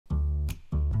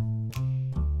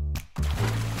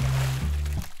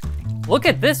Look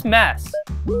at this mess.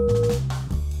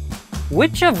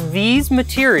 Which of these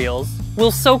materials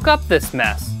will soak up this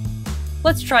mess?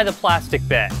 Let's try the plastic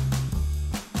bag.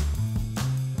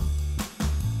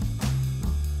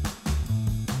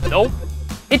 Nope,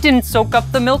 it didn't soak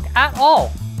up the milk at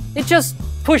all. It just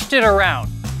pushed it around.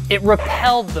 It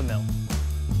repelled the milk.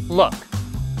 Look,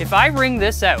 if I wring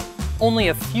this out, only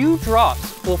a few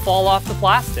drops will fall off the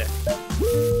plastic.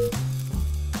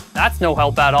 That's no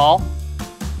help at all.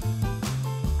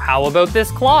 How about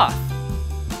this cloth?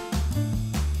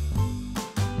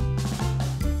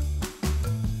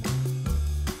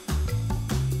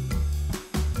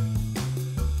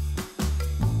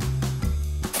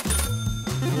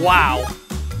 Wow,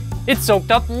 it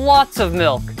soaked up lots of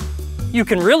milk. You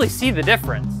can really see the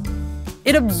difference.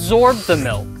 It absorbed the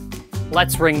milk.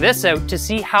 Let's wring this out to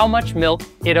see how much milk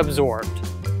it absorbed.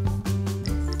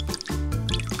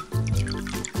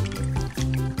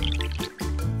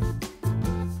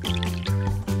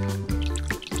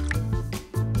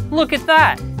 Look at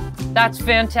that! That's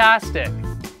fantastic!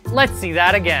 Let's see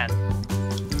that again.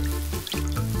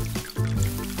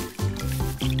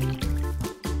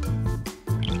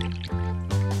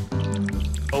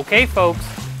 Okay folks,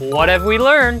 what have we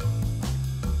learned?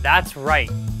 That's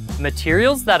right,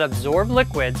 materials that absorb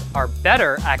liquids are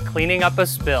better at cleaning up a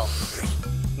spill.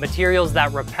 Materials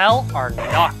that repel are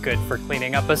not good for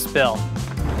cleaning up a spill.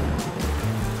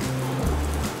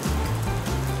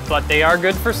 But they are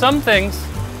good for some things.